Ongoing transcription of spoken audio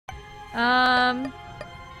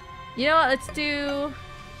You know what? Let's do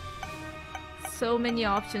so many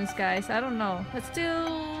options, guys. I don't know. Let's do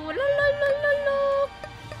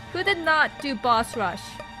Who did not do boss rush?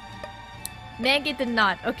 Maggie did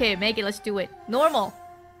not. Okay, Maggie, let's do it. Normal.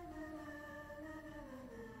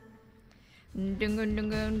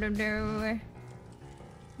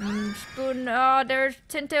 Spoon. Oh, there's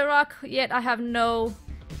Tinted Rock. Yet I have no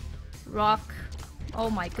rock. Oh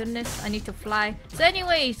my goodness, I need to fly. So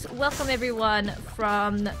anyways, welcome everyone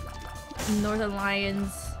from Northern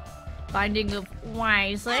Lions Binding of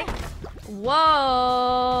Isaac.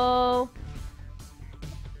 Whoa!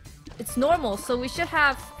 It's normal, so we should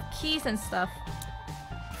have keys and stuff.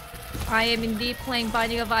 I am indeed playing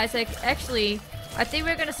Binding of Isaac. Actually, I think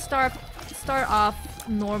we're gonna start off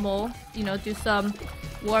normal. You know, do some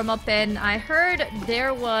warm up, and I heard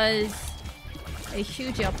there was a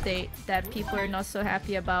huge update that people are not so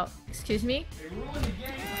happy about. Excuse me? They ruined the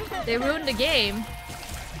game. They ruined the game.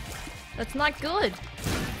 That's not good.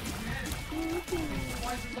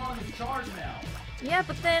 Why is it on the charge now? Yeah,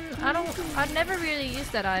 but then I've never really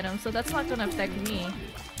used that item, so that's not gonna affect me.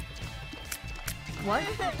 What?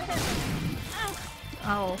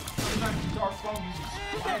 Oh.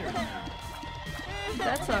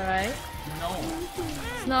 That's alright. No.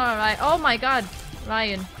 It's not alright. Oh my god,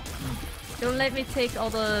 Ryan. Don't let me take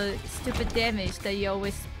all the stupid damage that you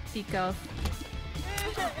always speak of.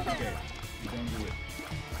 Okay. Don't do it.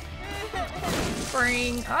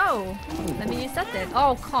 Spring. Oh, let me use that then.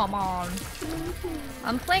 Oh, come on.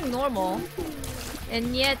 I'm playing normal,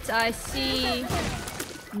 and yet I see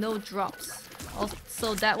no drops.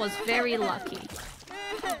 Also, that was very lucky.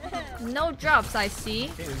 No drops, I see.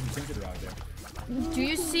 Okay, there's some tinted rock there. Do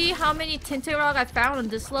you see how many Tinted Rock I found on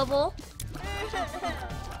this level?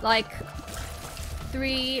 Like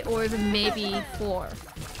 3 or even maybe 4.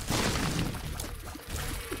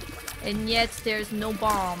 And yet there's no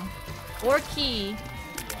bomb or key.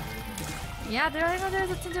 Yeah, there's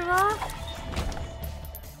a Tinted Rock.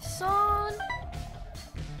 Son.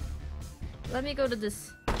 Let me go to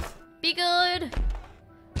this. Be good.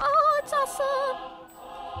 Oh, it's awesome.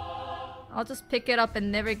 I'll just pick it up and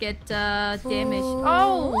never get damaged.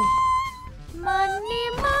 Oh! Money,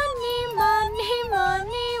 money, money,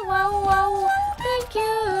 money, wow, wow. Thank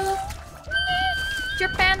you.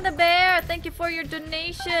 Japan the Bear, thank you for your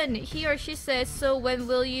donation. He or she says, so when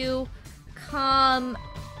will you come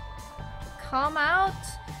out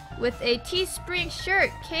with a Teespring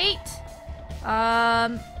shirt, Kate?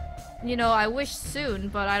 You know, I wish soon,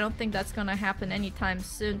 but I don't think that's gonna happen anytime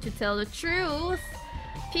soon, to tell the truth.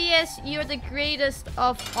 P.S. You're the greatest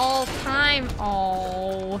of all time.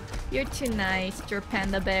 Oh, you're too nice, Japan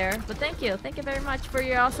the Bear. But thank you very much for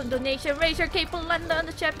your awesome donation. Raise your cape Lenda in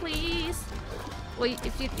the chat, please. Well,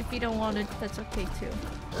 if you don't want it, that's okay too.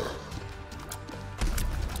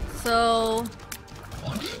 So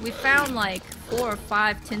we found like 4 or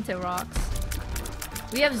 5 Tinted Rocks.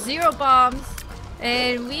 We have 0 bombs,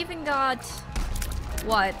 and we even got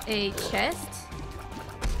what, a chest?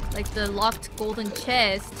 Like the locked golden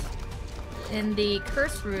chest in the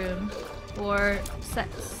curse room, or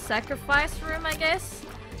sacrifice room, I guess.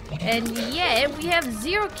 And yeah, we have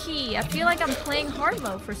 0 key. I feel like I'm playing hard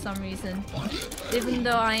mode for some reason, even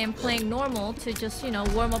though I am playing normal to just, you know,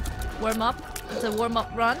 warm up. It's a warm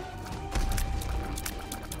up run.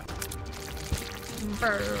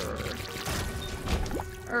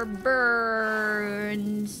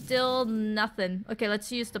 Burn. Still nothing. Okay,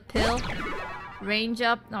 let's use the pill. Range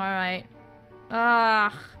up. Alright.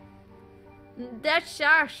 Ah. That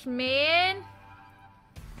sucks, man.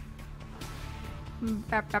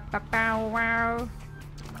 Wow.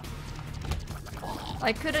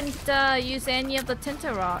 I couldn't use any of the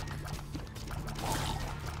Tinted Rock.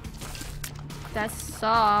 That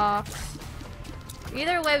sucks.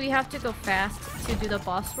 Either way, we have to go fast to do the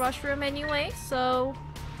boss rush room anyway, so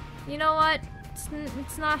you know what?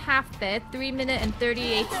 It's not half bad. 3 minutes and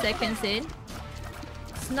 38 seconds in.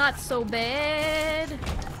 It's not so bad.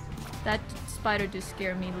 That spider do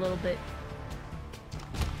scare me a little bit.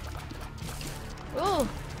 Oh!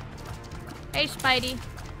 Hey, Spidey.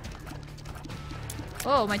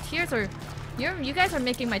 Oh, my tears are... You guys are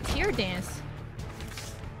making my tear dance.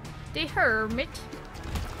 The hermit.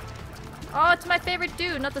 Oh, it's my favorite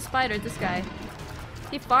dude, not the spider, this guy.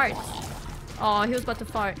 He farts. Oh, he was about to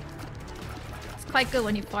fart. It's quite good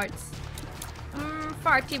when he farts.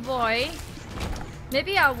 Farty boy.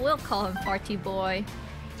 Maybe I will call him Farty boy.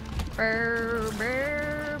 Brr,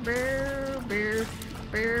 brr, brr, brr,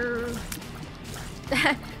 brr.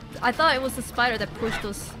 I thought it was the spider that pushed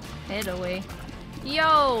his head away.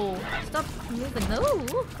 Yo! Stop moving. No!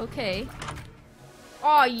 Okay.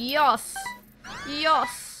 Oh, yes!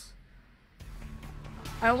 Yes!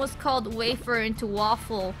 I almost called wafer into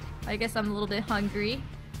waffle. I guess I'm a little bit hungry.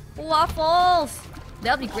 Waffles!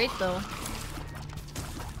 That'll be great though.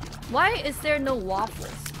 Why is there no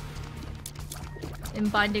waffles in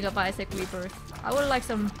Binding of Isaac Rebirth? I would like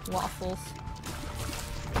some waffles.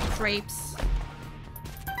 Crepes.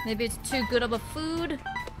 Maybe it's too good of a food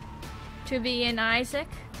to be in Isaac.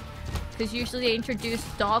 Because usually they introduce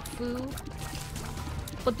dog food.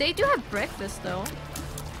 But they do have breakfast though.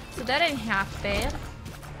 So that ain't half bad.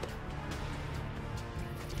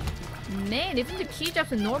 Man, even the key drop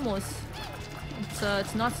to normal is...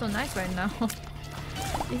 It's not so nice right now.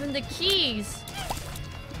 Even the keys.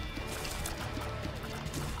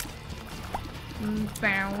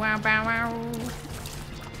 Bow, wow, bow, wow.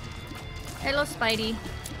 Hello, Spidey.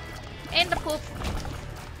 And the poop.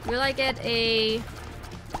 Will I get a...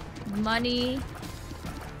 money?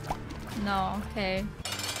 No, okay.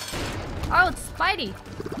 Oh, it's Spidey.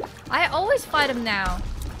 I always fight him now.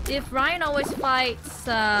 If Ryan always fights,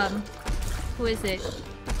 who is it?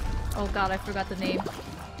 Oh god, I forgot the name.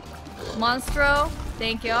 Monstro,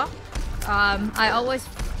 thank you. I always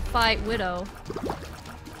fight Widow.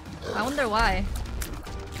 I wonder why.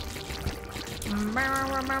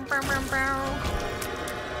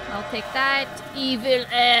 I'll take that. Evil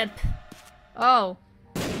Up. Oh.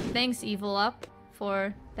 Thanks, Evil Up,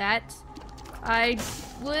 for that. I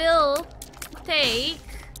will take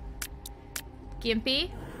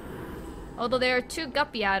Gimpy. Although there are 2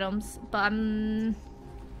 Guppy items, but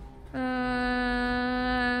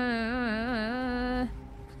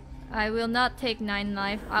I will not take 9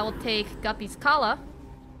 life. I will take Guppy's Kala.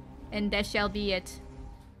 And that shall be it.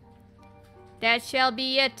 That shall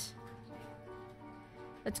be it.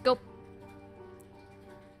 Let's go.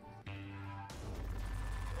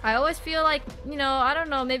 I always feel like, you know, I don't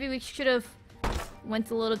know, maybe we should have went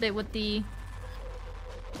a little bit with the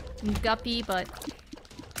Guppy, but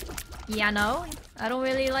yeah, no, I don't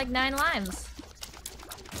really like 9 lives.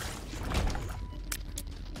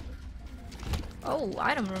 Oh,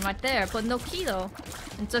 item room right there, but no key though.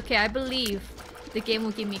 It's okay, I believe the game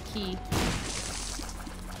will give me a key.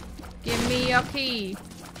 Give me a key.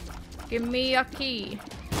 Give me a key.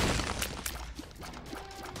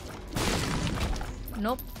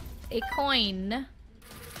 Nope. A coin.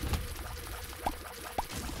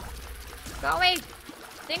 Go away!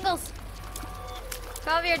 Dingles!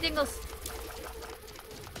 Come here, Dingles!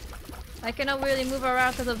 I cannot really move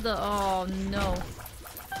around because of the... Oh no.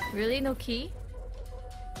 Really? No key?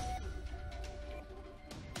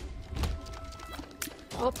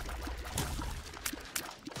 Oh.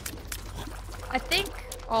 I think...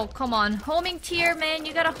 Oh, come on. Homing tier, man.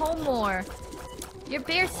 You gotta home more. Your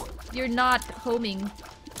bears... You're not homing.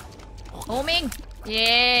 Homing?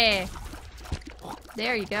 Yeah!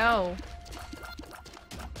 There you go.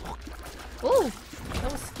 Ooh!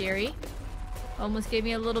 That was scary. Almost gave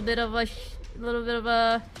me a little bit of a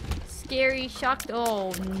scary shock.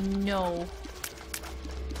 Oh no.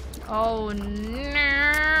 Oh no!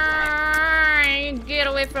 Get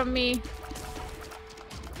away from me.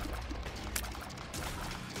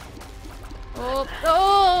 Oh,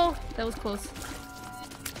 oh! That was close.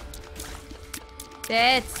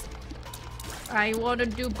 That's... I want to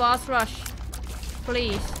do boss rush.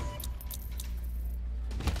 Please.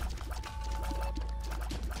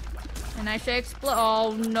 And I should explode.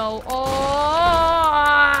 Oh no. Oh!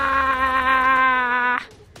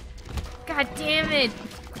 God damn it.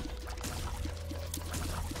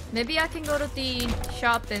 Maybe I can go to the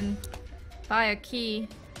shop and buy a key.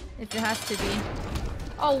 If it has to be.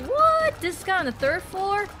 Oh, what? This guy on the 3rd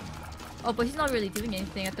floor? Oh, but he's not really doing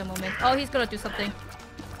anything at the moment. Oh, he's gonna do something.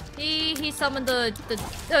 He summoned the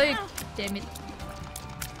damn it.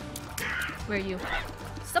 Where are you?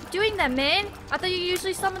 Stop doing that, man! I thought you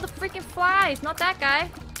usually summon the freaking flies, not that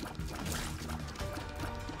guy.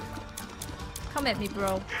 Come at me,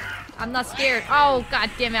 bro. I'm not scared. Oh,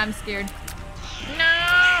 god damn it, I'm scared.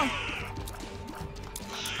 No!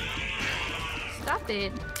 Stop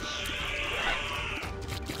it.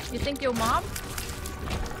 You think you're mom?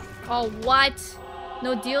 Oh, what?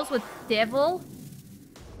 No deals with devil?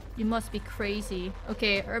 You must be crazy.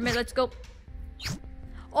 Okay, Hermit, let's go.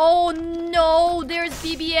 Oh no, there's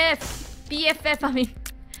BBF. BFF, I mean.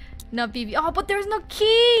 Not BB. Oh, but there's no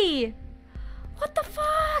key. What the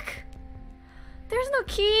fuck? There's no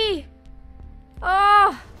key.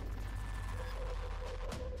 Oh.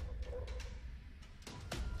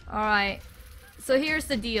 Alright. So here's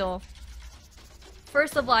the deal.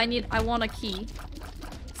 First of all, I want a key.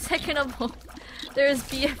 Second of all, there's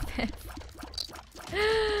BFF.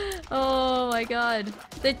 Oh my god.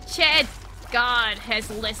 The chat God has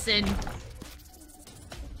listened.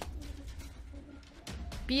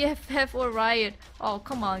 BFF or riot? Oh,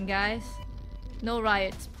 come on, guys. No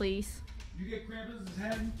riots, please. You get Krampus'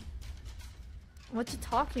 head? What you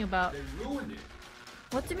talking about? They ruined it.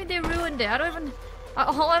 What do you mean they ruined it? I don't even...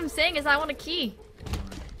 all I'm saying is I want a key.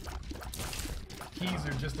 Keys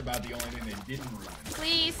are just about the only thing they didn't ruin.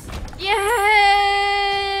 Please.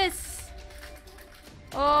 Yes!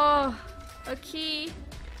 Oh, a key.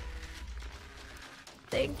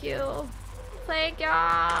 Thank you. Thank you.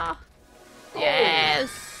 Yes.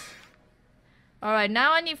 All right,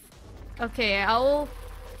 now I need. Okay, I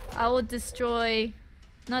will destroy,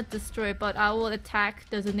 not destroy, but I will attack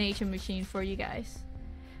the donation machine for you guys.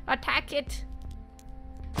 Attack it.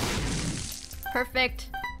 Perfect.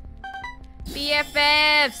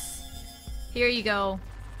 BFFs. Here you go.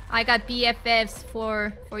 I got BFFs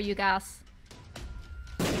for you guys.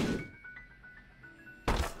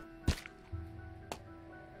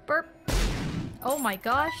 Burp. Oh my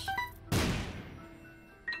gosh.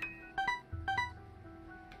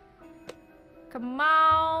 Come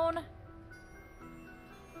on.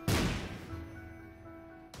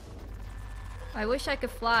 I wish I could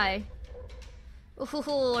fly. Ooh,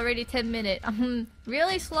 already 10 minutes. I'm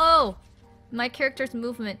really slow. My character's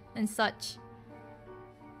movement and such.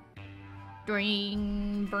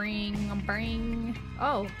 Bring.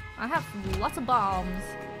 Oh, I have lots of bombs.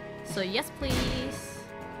 So yes, please.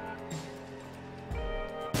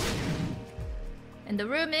 And the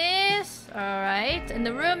room is... Alright, and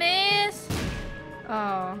the room is...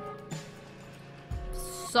 Oh.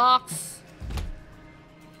 Socks.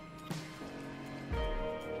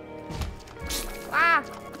 Ah!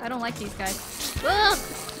 I don't like these guys. Ugh!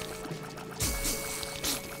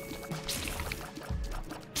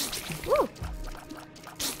 Woo!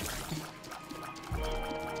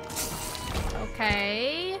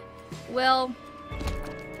 Okay. Well...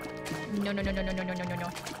 No. No.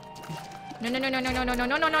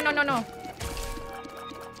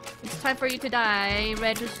 It's time for you to die,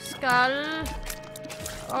 Red Skull.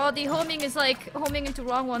 Oh, the homing is like homing into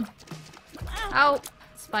wrong one. Ow!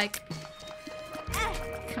 Spike.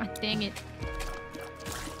 God dang it.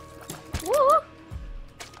 Woo!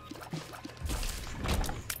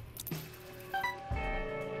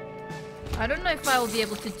 I don't know if I will be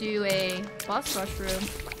able to do a boss rush room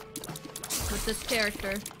with this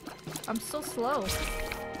character. I'm so slow.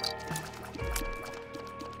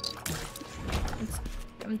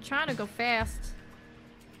 I'm trying to go fast,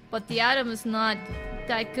 but the item is not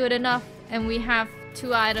that good enough, and we have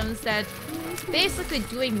 2 items that basically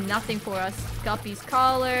doing nothing for us. Guppy's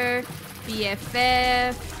collar,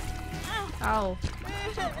 BFF. Ow.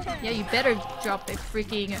 Yeah, you better drop a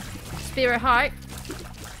freaking spirit heart.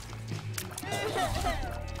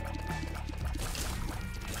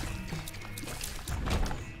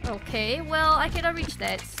 Okay, well, I cannot reach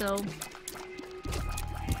that, so...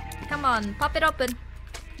 Come on, pop it open.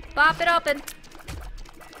 Pop it open.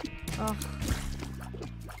 Oh.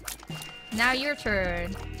 Now your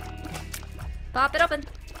turn. Pop it open.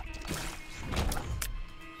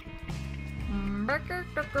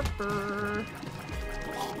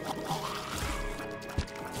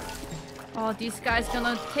 Oh, these guys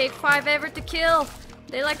gonna take 5 ever to kill.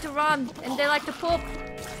 They like to run and they like to poop.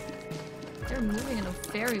 They're moving in a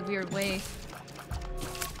very weird way.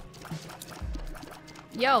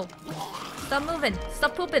 Yo, stop moving.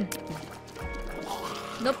 Stop pooping.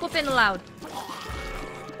 No pooping allowed.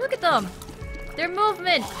 Look at them. Their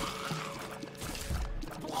movement.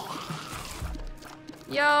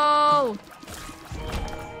 Yo.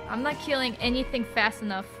 I'm not killing anything fast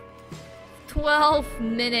enough. 12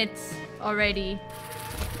 minutes already.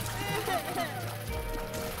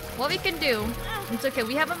 What we can do, it's okay,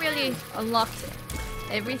 we haven't really unlocked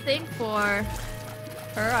everything for her.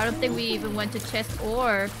 I don't think we even went to chest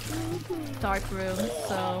or dark room,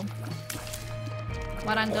 so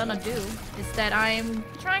what I'm gonna do is that I'm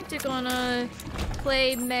trying to gonna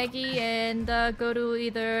play Maggie and go to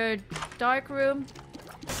either dark room,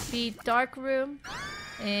 beat dark room,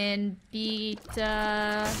 and beat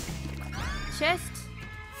chest.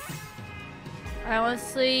 I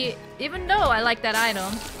honestly, even though I like that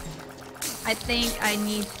item, I think I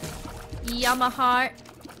need Yamaha.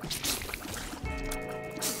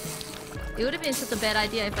 It would have been such a bad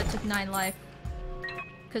idea if I took 9 life,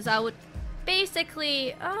 because I would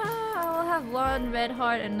basically I'll have 1 red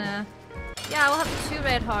heart and yeah, I'll have 2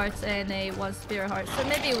 red hearts and a 1 spirit heart, so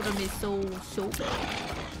maybe it wouldn't be so bad.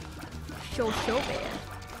 So bad.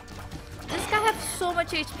 This guy has so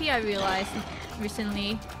much HP, I realized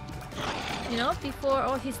recently. You know, before.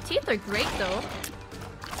 Oh, his teeth are great though.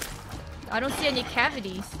 I don't see any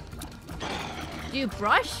cavities. Do you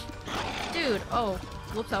brush? Dude, oh.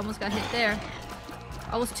 Whoops, I almost got hit there.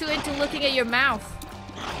 I was too into looking at your mouth.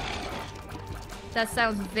 That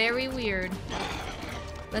sounds very weird.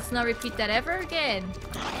 Let's not repeat that ever again.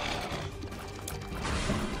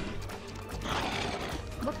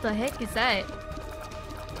 What the heck is that?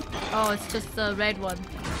 Oh, it's just the red one.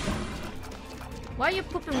 Why are you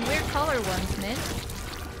pooping weird color ones, man?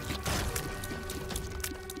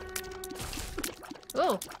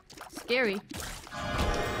 Oh, scary.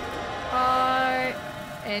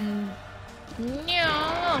 And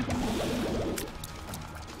no.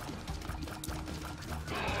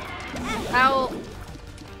 Ow.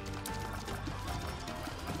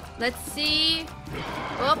 Let's see.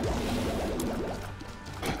 Oh.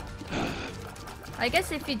 I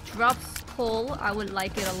guess if he drops coal, I would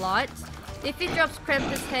like it a lot. If he drops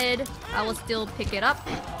Krampus head, I will still pick it up.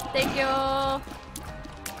 Thank you.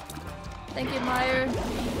 Thank you, Meyer.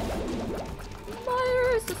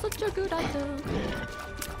 Myers is such a good item.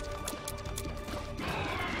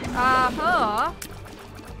 Uh-huh.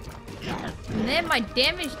 Man, my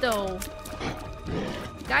damage though.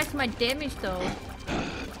 Guys, my damage though.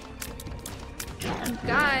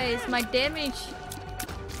 Guys, my damage.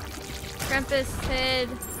 Krampus head.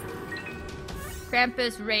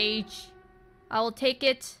 Krampus rage. I will take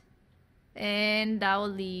it. And I will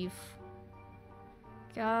leave.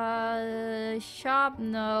 Shop,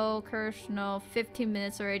 no. Curse, no. 15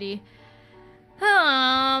 minutes already.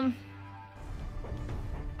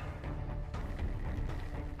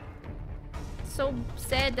 So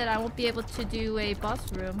sad that I won't be able to do a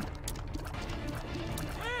boss room.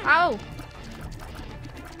 Ow!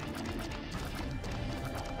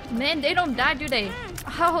 Man, they don't die, do they?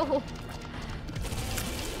 Ow!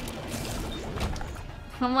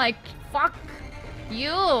 I'm like, fuck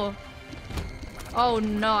you! Oh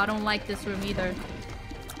no, I don't like this room either.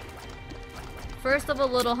 First of all,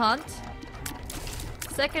 little hunt.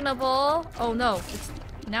 Second of all, oh no,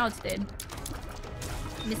 now it's dead.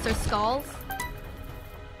 Mr. Skulls.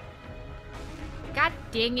 God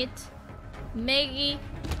dang it. Maggie.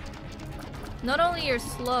 Not only you're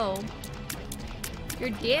slow, you're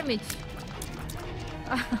damaged.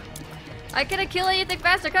 I couldn't kill anything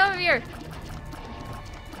faster, come over here!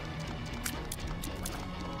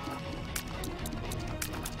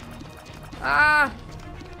 Ah!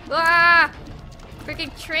 Ah!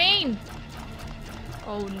 Freaking train!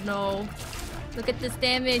 Oh no. Look at this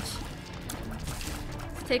damage.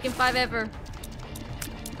 It's taking 5 ever.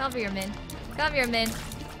 Come here, man. Come here, man.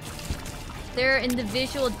 They're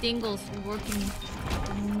individual dingles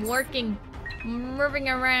moving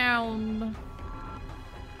around.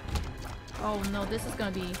 Oh no, this is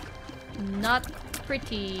gonna be not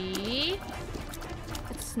pretty.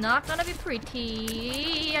 It's not gonna be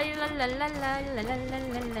pretty. La, la, la, la, la, la,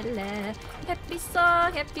 la, la. Happy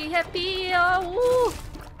song, happy, happy. Oh, woo.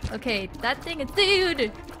 Okay, that thing is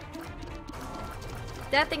dude.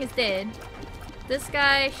 That thing is dead. This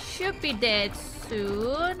guy should be dead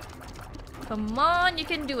soon. Come on, you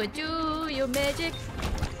can do it. Do your magic.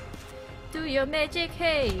 Do your magic,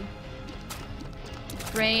 hey.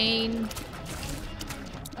 Brain.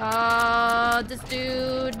 This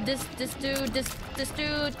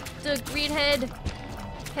dude, the greed head.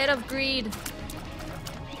 Head of greed.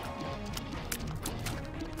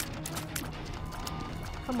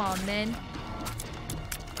 Come on, man.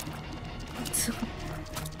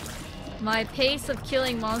 My pace of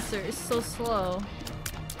killing monsters is so slow.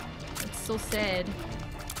 It's so sad.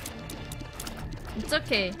 It's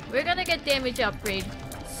okay. We're gonna get damage upgrade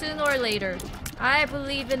sooner or later. I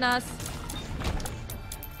believe in us.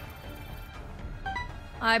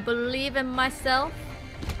 I believe in myself.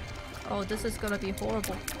 Oh, this is gonna be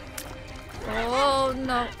horrible. Oh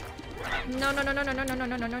no. No no no no no no no no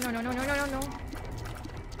no no no no no no no no no.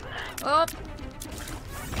 Oh.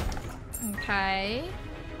 Okay.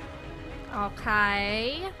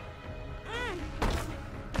 Okay.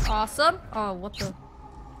 Awesome. Oh, what the?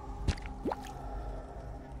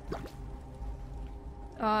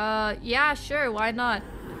 Yeah, sure, why not?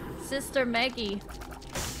 Sister Maggie.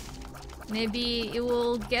 Maybe it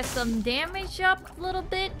will get some damage up a little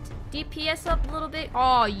bit? DPS up a little bit?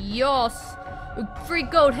 Oh, yes! Free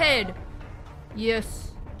goat head!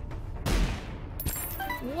 Yes.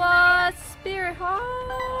 What? Spirit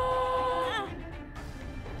Heart?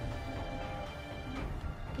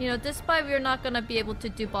 You know, despite we're not gonna be able to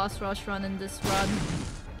do boss rush run in this run.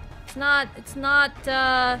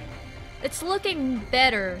 It's looking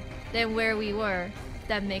better than where we were, if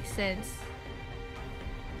that makes sense.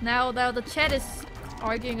 Now the chat is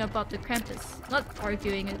arguing about the Krampus. Not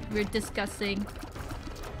arguing, we're discussing.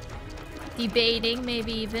 Debating,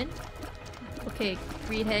 maybe even. Okay,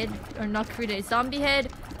 Creed head. Or not Creed head, zombie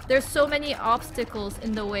head. There's so many obstacles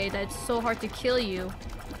in the way that it's so hard to kill you.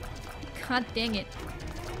 God dang it.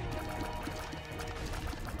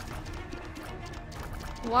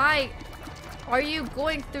 Why are you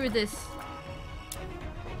going through this?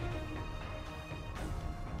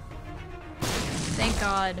 Thank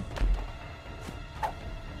God.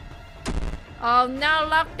 Oh no,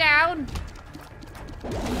 lockdown!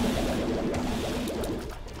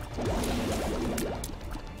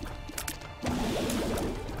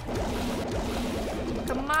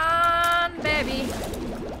 Come on, baby.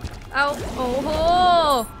 Oh,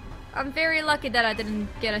 oh, I'm very lucky that I didn't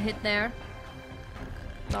get a hit there.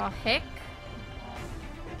 The heck?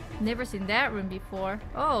 Never seen that room before.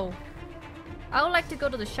 Oh. I would like to go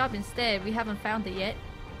to the shop instead. We haven't found it yet.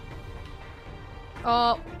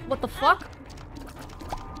 What the fuck?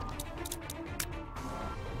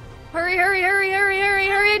 Hurry, hurry, hurry, hurry, hurry,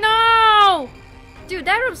 hurry, no! Dude,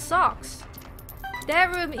 that room sucks.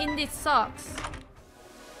 That room indeed sucks.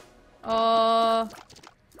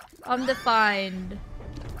 Undefined.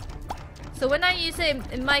 So when I use it,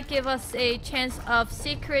 it might give us a chance of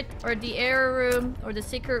secret or the error room or the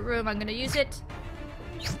secret room. I'm gonna use it.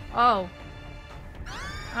 Oh.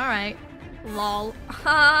 Alright. Lol.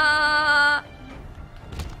 Ha!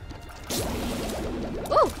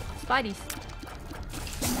 Ooh! Spideys.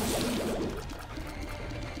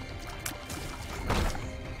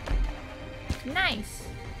 Nice!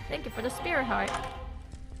 Thank you for the spirit heart.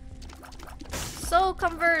 Soul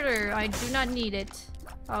converter. I do not need it.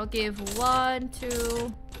 I'll give 1,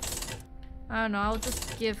 2... I don't know, I'll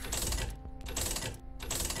just give...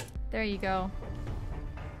 There you go.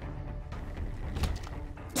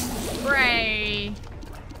 Spray!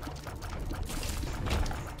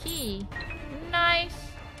 Key. Nice!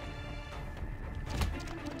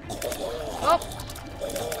 Oh!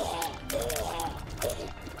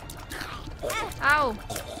 Ow!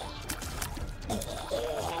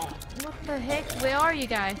 What the heck? Where are you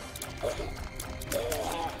guys?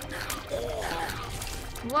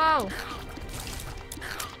 Whoa!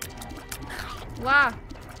 Wow!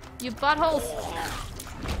 You buttholes!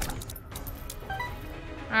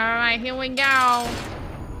 Alright, here we go!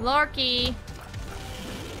 Larky!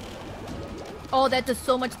 Oh, that does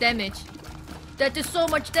so much damage! That does so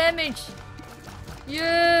much damage!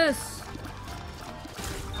 Yes!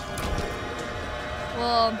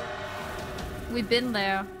 Well, we've been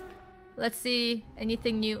there. Let's see.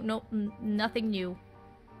 Anything new? Nope, nothing new.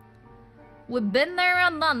 We've been there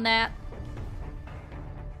and done that.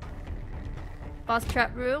 Boss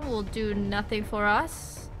trap room will do nothing for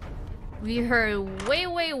us. We are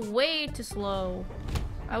way too slow.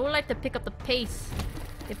 I would like to pick up the pace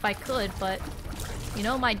if I could, but you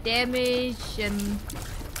know, my damage and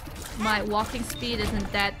my walking speed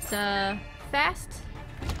isn't that fast.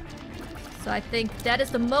 So I think that is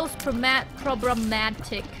the most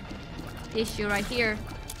problematic issue right here.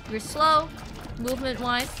 You're slow,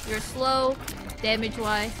 movement-wise. You're slow,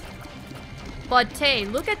 damage-wise. But hey,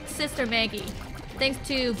 look at Sister Maggie. Thanks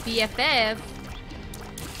to BFF,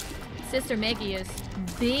 Sister Maggie is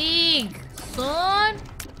big, son.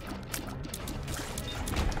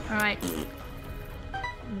 Alright.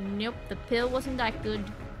 Nope, the pill wasn't that good.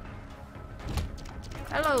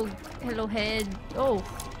 Hello, hello head. Oh.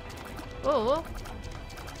 Oh.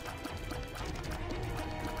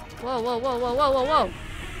 Whoa, whoa, whoa, whoa, whoa, whoa, whoa.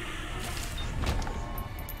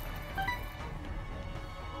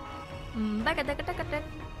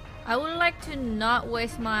 I would like to not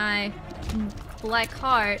waste my black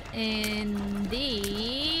heart in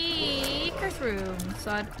the curse room.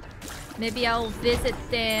 So maybe I'll visit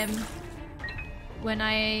them when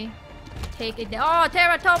I take it down. Oh,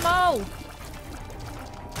 Teratomo!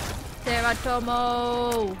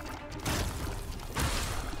 Teratomo!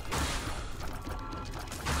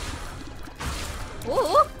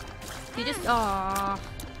 Ooh! You just... Aww.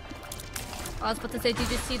 I was about to say,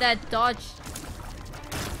 did you see that dodge?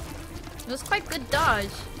 It was quite good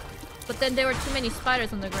dodge. But then there were too many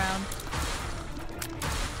spiders on the ground.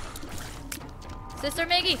 Sister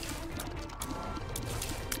Maggie!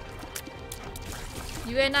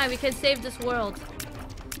 You and I, we can save this world.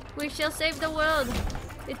 We shall save the world.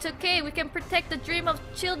 It's okay, we can protect the dream of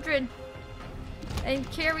children. And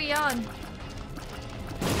carry on.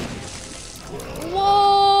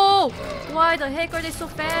 Whoa! Why the heck are they so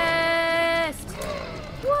fast?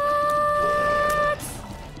 What?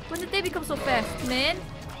 When did they become so fast, man?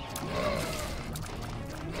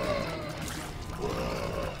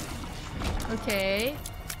 Okay.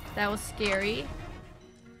 That was scary.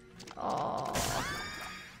 Oh.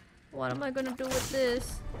 What am I gonna do with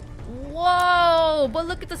this? Whoa! But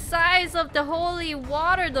look at the size of the holy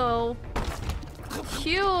water though.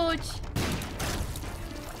 Huge.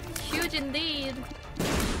 Huge indeed.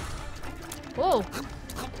 Whoa.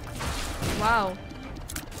 Wow.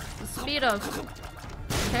 The speed of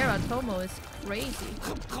Teratomo is crazy.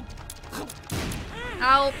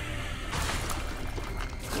 Ow.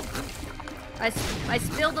 I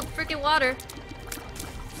spilled the freaking water.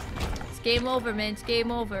 It's game over, man. It's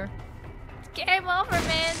game over. It's game over,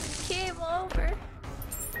 man. It's game over.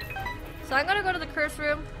 So I'm gonna go to the curse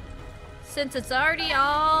room since it's already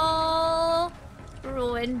all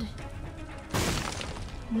ruined.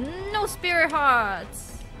 No spirit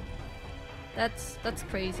hearts. That's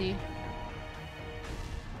crazy.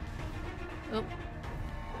 Oh.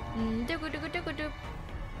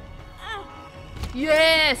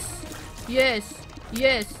 Yes! Yes!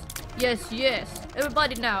 Yes! Yes! Yes!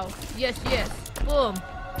 Everybody now! Yes! Yes! Boom!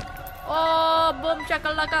 Oh! Boom!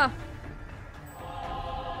 Shakalaka!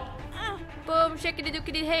 Boom! Shakity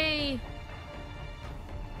dookity hey!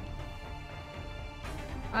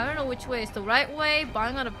 I don't know which way is the right way, but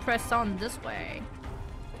I'm gonna press on this way.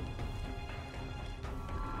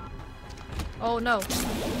 Oh no.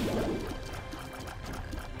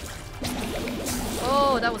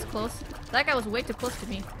 Oh, that was close. That guy was way too close to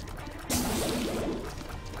me.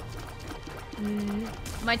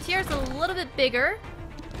 My tier's a little bit bigger.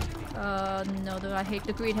 No, though I hate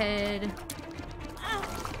the green head.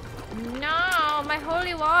 No, my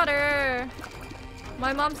holy water.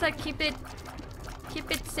 My mom said keep it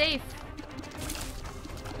safe.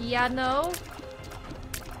 Yeah, no.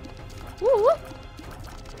 Woo!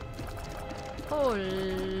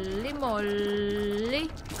 Holy moly.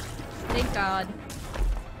 Thank God.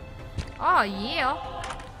 Oh, yeah.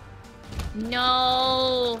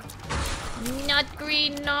 No. Not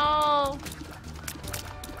green, no.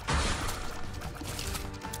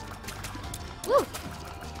 Woo.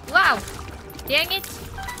 Wow. Dang it.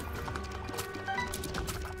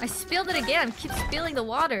 I spilled it again. I keep spilling the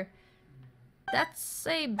water. That's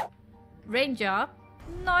a range job.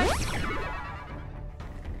 Nice.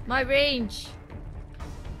 My range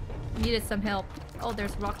needed some help. Oh,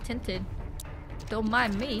 there's rock tinted. Don't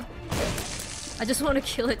mind me. I just want to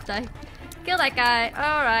kill it, die. Kill that guy.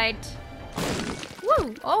 Alright.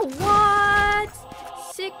 Woo! Oh, what?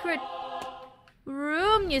 Secret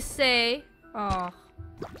room, you say? Oh,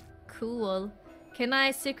 cool. Can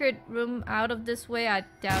I secret room out of this way? I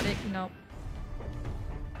doubt it. No.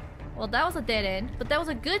 Well, that was a dead end, but that was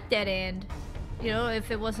a good dead end. You know, if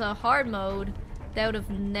it was a hard mode, that would have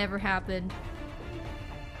never happened.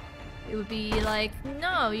 It would be like,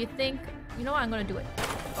 no, you think, you know what, I'm gonna do it.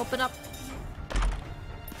 Open up.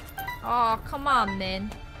 Oh, come on,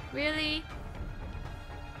 man. Really?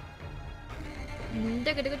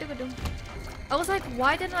 I was like,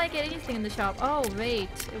 why didn't I get anything in the shop? Oh, wait.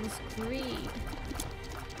 It was greed.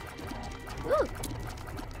 Ooh.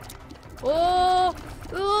 Oh!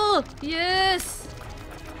 Ooh! Yes!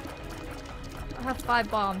 I have 5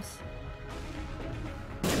 bombs.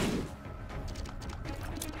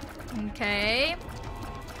 Okay.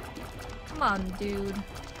 Come on, dude.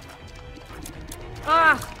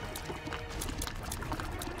 Ah!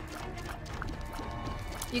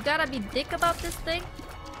 You gotta be dick about this thing,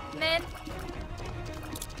 man.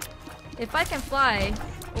 If I can fly.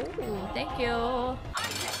 Oh, thank you.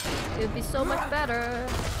 It would be so much better.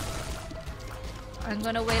 I'm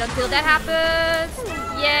gonna wait until that happens.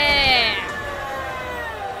 Yeah!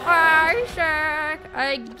 Alright, shark.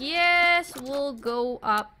 I guess we'll go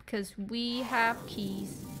up because we have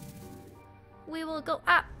keys. We will go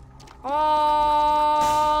up. Oh!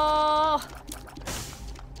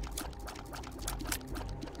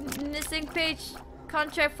 Missing page.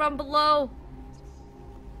 Contract from below.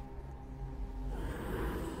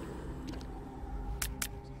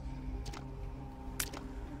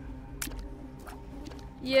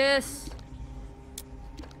 Yes.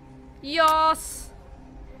 Yes.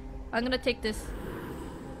 I'm gonna take this.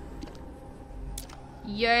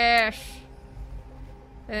 Yes.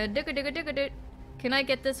 Can I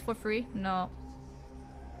get this for free? No.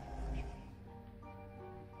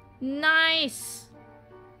 Nice.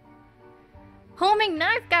 Homing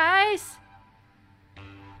knife, guys.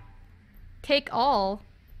 Take all.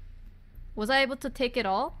 Was I able to take it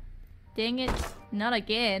all? Dang it. Not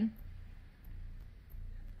again.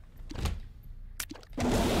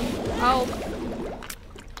 Oh.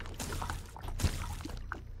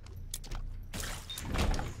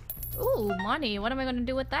 Ooh, money. What am I gonna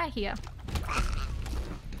do with that here?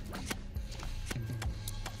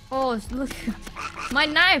 Oh, look. My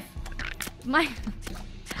knife! My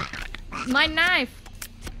knife!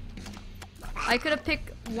 I could have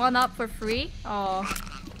picked one up for free? Oh.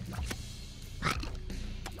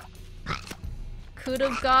 Could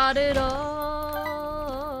have got it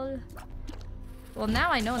all. Well,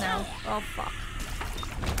 now I know now. Oh, fuck.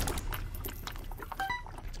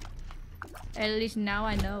 At least now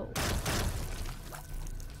I know.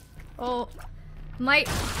 Oh, my...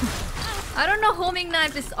 I don't know homing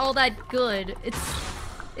knife is all that good.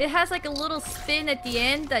 It has like a little spin at the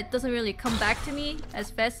end that doesn't really come back to me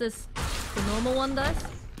as fast as the normal one does.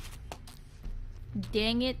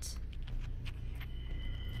 Dang it.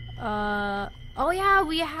 Oh yeah,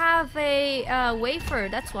 we have a wafer,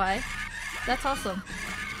 that's why. That's awesome.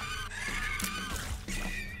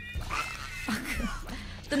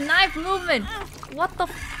 The knife movement! What the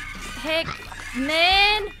heck?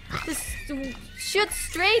 Man! Just shoot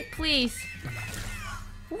straight, please!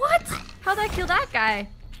 What? How'd I kill that guy?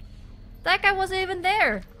 That guy wasn't even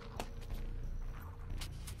there.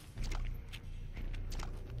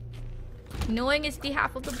 Knowing is the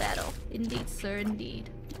half of the battle. Indeed, sir, indeed.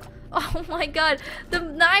 Oh my god! The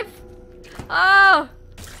knife! Oh!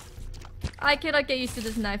 I cannot get used to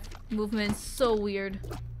this knife movement. It's so weird.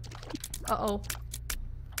 Uh-oh.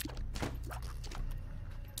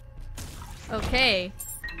 Okay.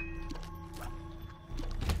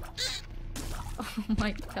 Oh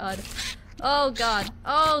my god. Oh god.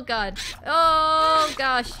 Oh god. Oh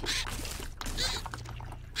gosh.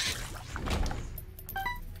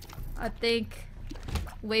 I think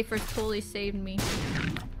wafers totally saved me.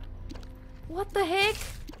 What the heck?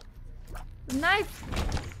 The knife.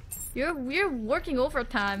 You're working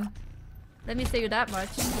overtime. Let me say you that much.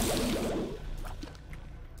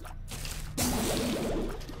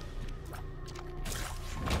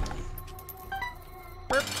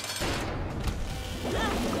 Burp.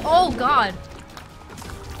 Oh god.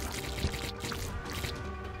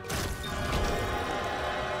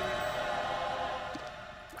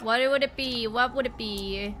 What would it be? What would it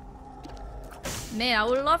be? Man, I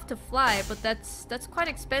would love to fly, but that's quite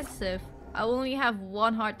expensive. I only have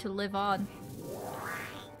one heart to live on.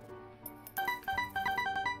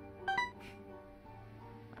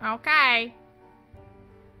 Okay.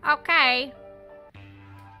 Okay.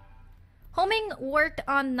 Homing worked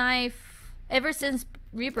on knife ever since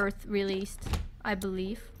Rebirth released, I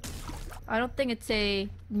believe. I don't think it's a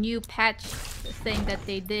new patch thing that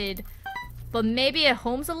they did. But maybe it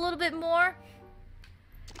homes a little bit more.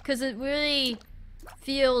 Because it really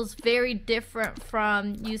feels very different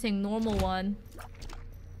from using normal one.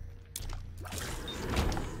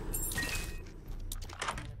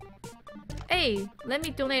 Hey, let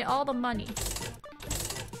me donate all the money.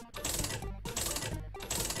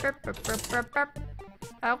 Burp, burp, burp, burp, burp.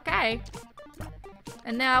 Okay.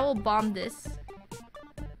 And now I will bomb this.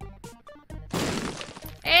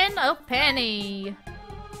 And a penny.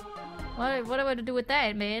 What am I to do with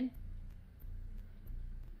that, man?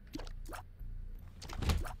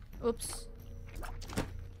 Oops.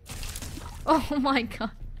 Oh my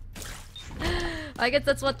god. I guess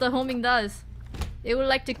that's what the homing does. It would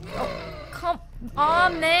like to... Oh, come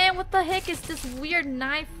on, man. What the heck is this weird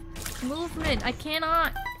knife movement? I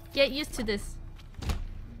cannot get used to this.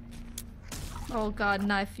 Oh god,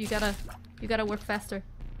 knife. You gotta work faster,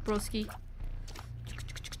 broski.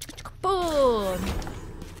 Boom!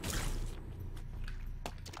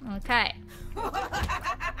 Okay.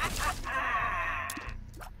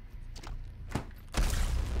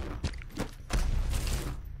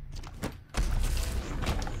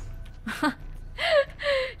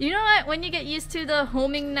 You know what? When you get used to the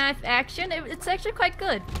homing knife action, it's actually quite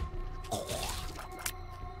good.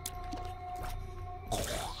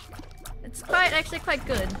 It's actually quite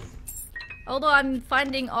good. Although I'm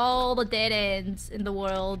finding all the dead ends in the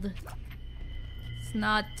world. It's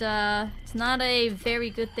not a very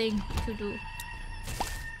good thing to do.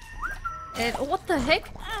 And what the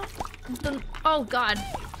heck? Oh god.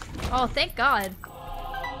 Oh, thank god.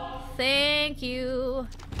 Thank you.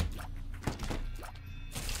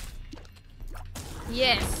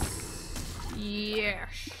 Yes.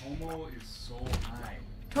 Yes. Tomo is so high.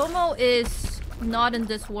 Tomo is not in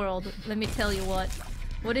this world. Let me tell you what.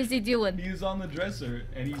 What is he doing? He's on the dresser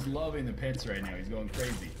and he's loving the pets right now. He's going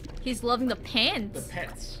crazy. He's loving the pants. The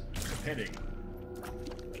pets. The petting.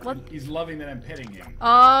 What? He's loving that I'm petting him.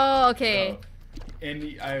 Oh, okay. So,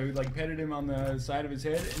 and I like petted him on the side of his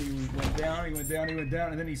head and he went down, he went down, he went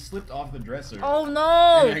down, and then he slipped off the dresser. Oh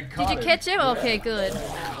no! Did you catch him? Yeah. Okay, good.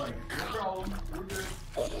 Like, no problem. We're good.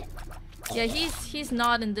 Yeah, he's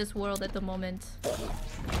not in this world at the moment.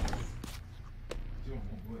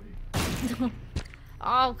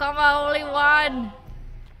 Oh, come on, only one!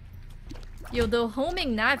 Yo, the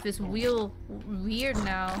homing knife is real weird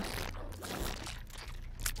now.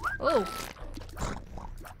 Oh.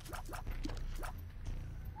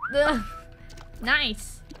 Ugh.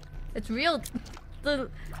 Nice. It's real.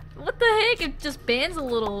 What the heck? It just bends a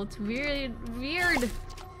little. It's weird. Weird.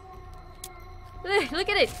 Look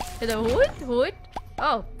at it. It's a hood.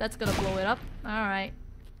 Oh, that's gonna blow it up. All right.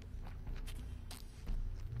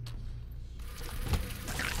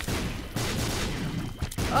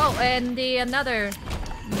 Oh, and another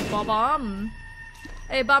bomb.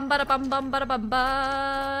 Hey, bum bada bum bum bada bum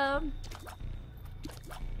bum.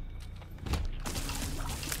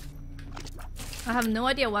 I have no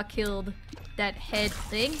idea what killed that head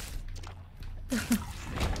thing.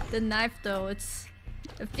 The knife though, it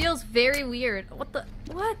feels very weird. What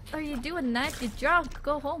are you doing, knife? You're drunk.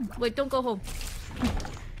 Go home. Wait, don't go home.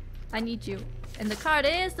 I need you. And the card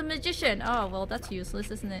is the magician. Oh, well, that's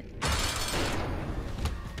useless, isn't it?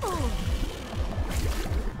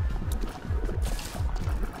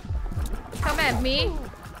 Come at me.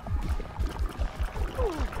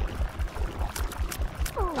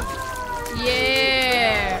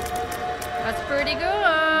 Yeah. That's pretty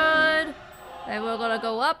good. And we're gonna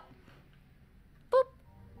go up. Boop.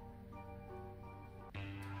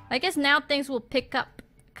 I guess now things will pick up.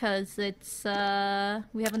 Because it's,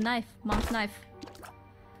 we have a knife. Mom's knife.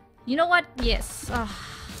 You know what? Yes.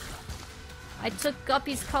 I took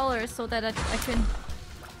Guppy's color so that I can...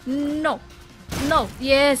 No. No.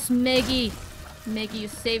 Yes, Maggie. Maggie, you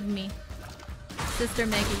saved me. Sister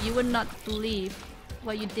Maggie, you would not believe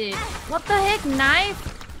what you did. What the heck? Knife?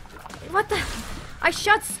 What the... I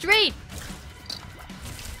shot straight.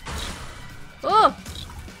 Oh.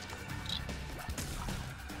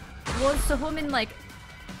 What's the woman like?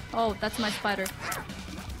 Oh, that's my spider.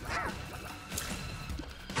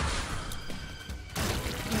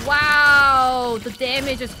 Wow, the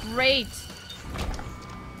damage is great.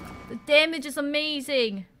 The damage is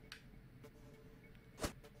amazing.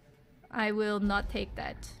 I will not take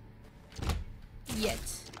that. Yet.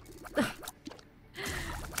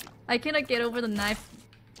 I cannot get over the knife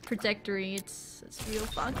trajectory. It's real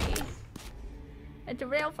funky. It's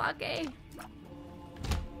real funky.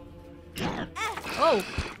 Oh!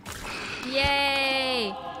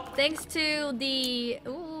 Yay! Thanks to the...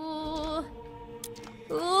 Ooh!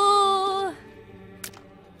 Ooh!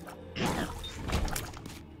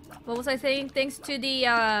 What was I saying? Thanks to the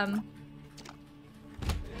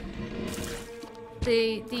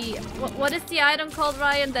what is the item called,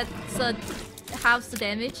 Ryan? That's halves the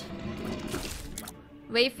damage.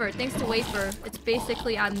 Wafer. Thanks to wafer, it's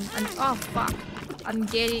basically oh fuck! I'm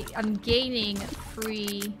gaining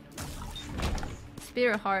free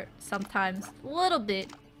spirit heart sometimes. A little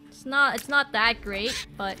bit. It's not that great,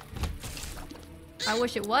 but I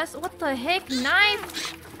wish it was. What the heck?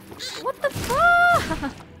 Knife? What the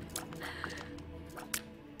fuck?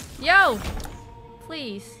 Yo!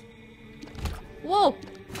 Please. Whoa!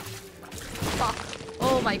 Fuck.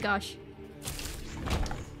 Oh my gosh.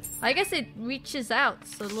 I guess it reaches out,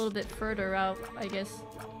 so a little bit further out, I guess.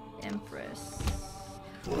 Empress.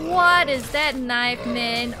 What is that knife,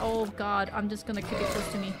 man? Oh god, I'm just gonna keep it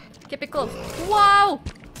close to me. Keep it close. Whoa!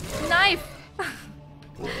 Knife!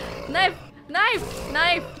 Knife! Knife!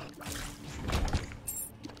 Knife!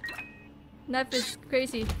 Knife is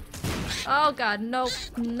crazy. Oh god, nope.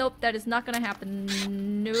 Nope, that is not gonna happen.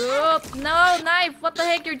 Nope. No, knife! What the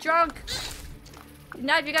heck? You're drunk!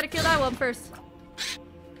 Knife, you gotta kill that one first.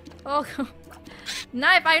 Oh,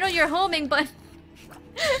 knife, I know you're homing, but...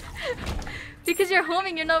 because you're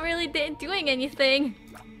homing, you're not really doing anything.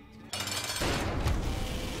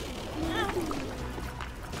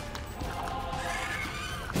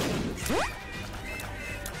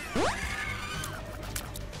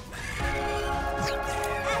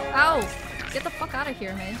 Ow! Get the fuck out of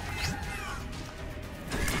here, man.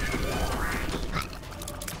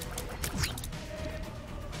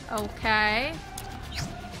 Okay.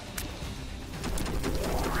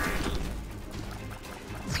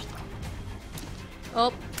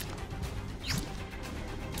 Oh.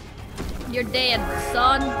 You're dead,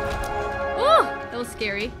 son. Oh, that was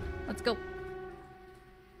scary. Let's go.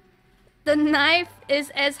 The knife is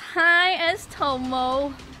as high as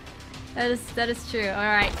Tomo. That is true.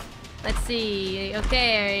 Alright. Let's see.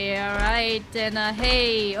 Okay, alright. And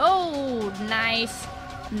hey. Oh, nice.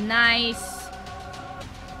 Nice.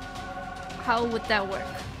 How would that work?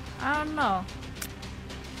 I don't know.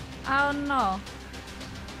 I don't know.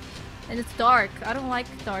 And it's dark. I don't like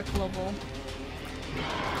dark level.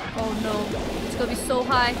 Oh no. It's gonna be so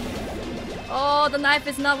high. Oh, the knife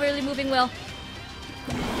is not really moving well.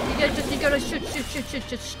 You gotta shoot.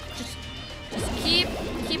 Just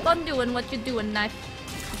keep on doing what you're doing, knife.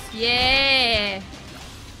 Yeah.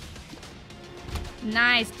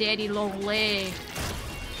 Nice, daddy long leg.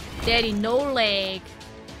 Daddy no leg.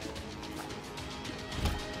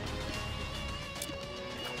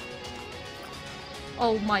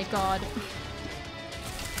 Oh my god.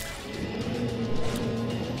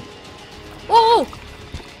 Oh!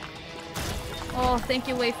 Oh, thank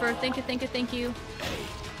you, Wafer. Thank you, thank you, thank you.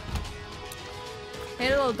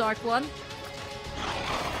 Hello, Dark One.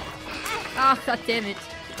 Ah, god damn it.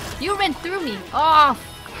 You ran through me. Oh,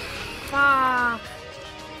 fuck.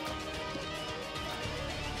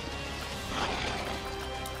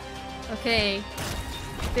 Okay.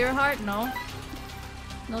 Spirit Heart? No.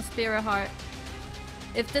 No Spirit Heart.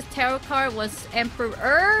 If this tarot card was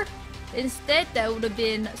Emperor instead, that would have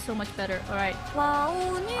been so much better. Alright. Ow.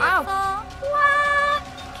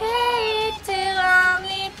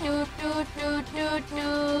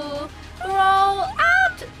 Roll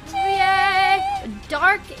out! Yeah!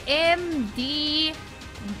 Dark MD.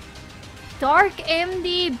 Dark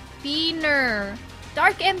MD Beaner.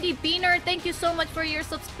 Dark MD Beaner, thank you so much for your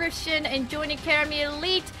subscription and joining Karami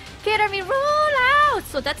Elite. Karami, roll out!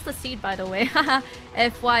 So that's the seed, by the way.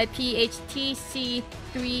 FYPHTC3H.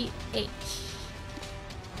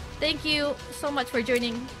 Thank you so much for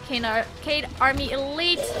joining Kate Army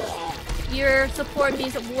Elite. Your support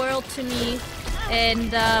means the world to me,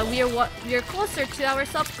 and we are closer to our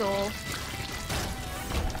sub goal.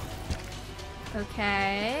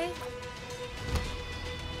 Okay.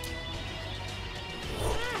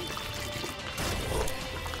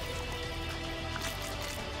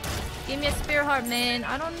 Give me a Spirit Heart, man.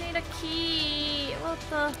 I don't need a key. What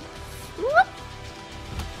the? Whoop.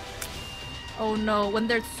 Oh no, when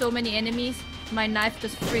there's so many enemies, my knife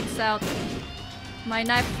just freaks out. My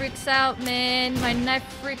knife freaks out, man. My knife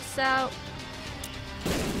freaks out.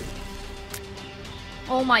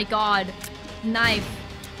 Oh my god. Knife.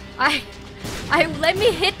 Let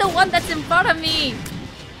me hit the one that's in front of me.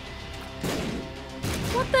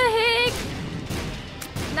 What the heck?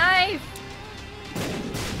 Knife.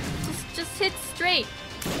 Just hit straight.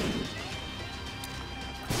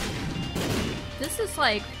 This is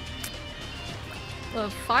like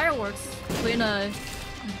fireworks in a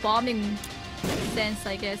bombing sense,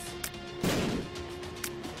 I guess.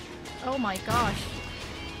 Oh my gosh.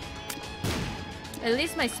 At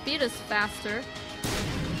least my speed is faster.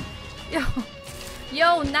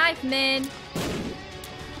 Yo, knife, man.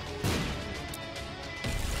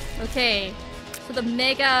 Okay, so the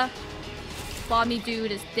mega bomby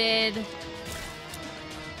dude is dead.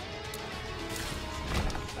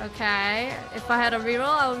 Okay, if I had a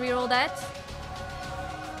reroll, I'll reroll that.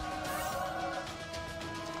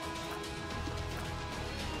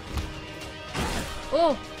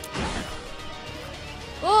 Oh!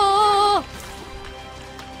 Oh!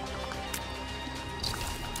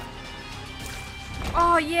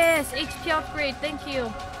 Oh yes! HP upgrade, thank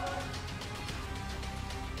you!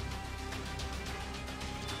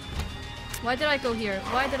 Why did I go here?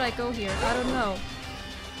 Why did I go here? I don't know.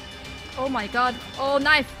 Oh my god. Oh,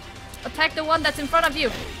 knife! Attack the one that's in front of you!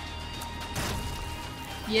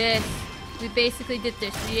 Yes! We basically did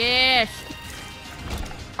this. Yes!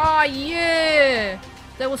 Oh yeah!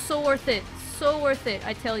 That was so worth it. So worth it,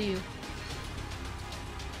 I tell you.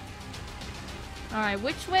 Alright,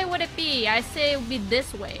 which way would it be? I say it would be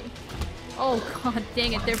this way. Oh god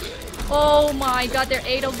dang it, oh my god, there are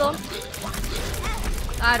 8 of them?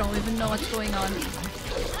 I don't even know what's going on.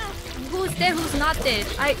 Who's dead, who's not dead?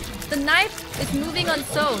 The knife is moving on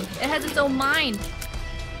its own. It has its own mind.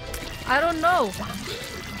 I don't know.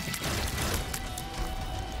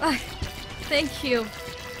 Thank you.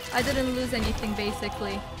 I didn't lose anything,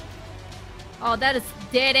 basically. Oh, that is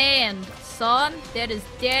dead end, son. That is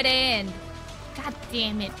dead end. God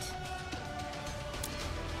damn it.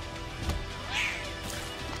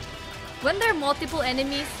 When there are multiple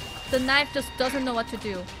enemies, the knife just doesn't know what to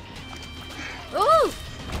do. Ooh!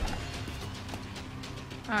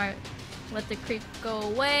 Alright. Let the creep go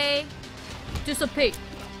away. Dissipate.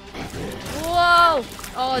 Whoa!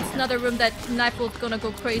 Oh, it's another room that knife was gonna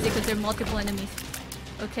go crazy because there are multiple enemies.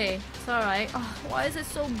 Okay, it's alright. Oh, why is it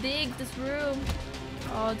so big, this room?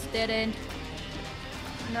 Oh, it's dead end.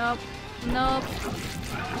 Nope. Nope.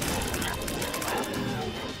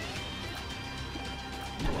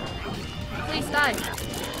 Please die.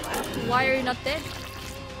 Why are you not dead?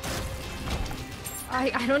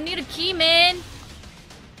 I don't need a key, man.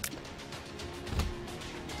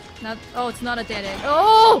 Oh, it's not a dead end.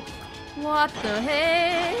 Oh! What the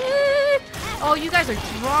heck? Oh, you guys are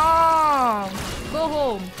strong. Go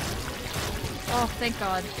home. Oh, thank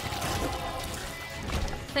God.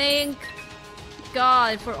 Thank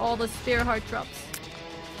God for all the Spirit Heart drops.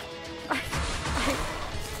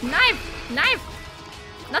 Knife! Knife!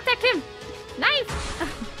 Not attack him!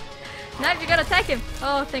 Knife! Knife, you gotta attack him!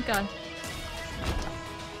 Oh, thank god.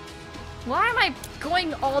 Why am I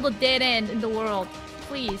going all the dead end in the world?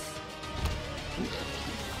 Please.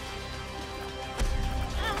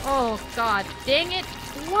 Oh god, dang it.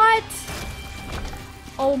 What?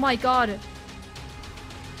 Oh my god.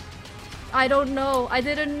 I don't know. I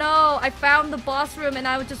didn't know. I found the boss room and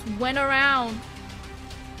I just went around.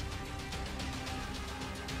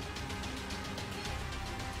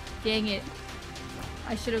 Dang it.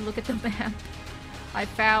 I should have looked at the map. I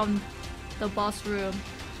found the boss room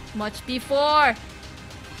much before.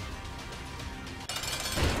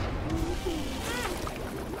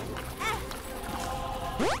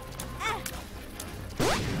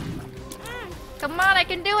 Come on, I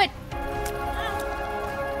can do it!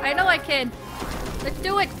 I know I can. Let's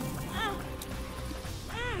do it!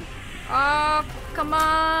 Oh, come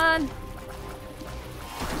on!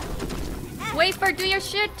 Wafer, do your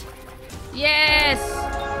shit! Yes!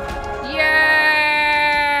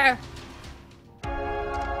 Yeah!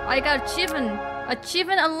 I got achievement.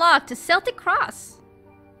 Achievement unlocked. Celtic Cross.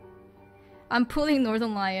 I'm pulling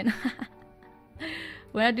Northern Lion.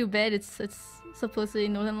 When I do bed, it's supposedly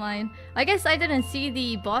Northern Lion. I guess I didn't see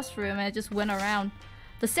the boss room and I just went around.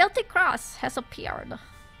 The Celtic Cross has appeared.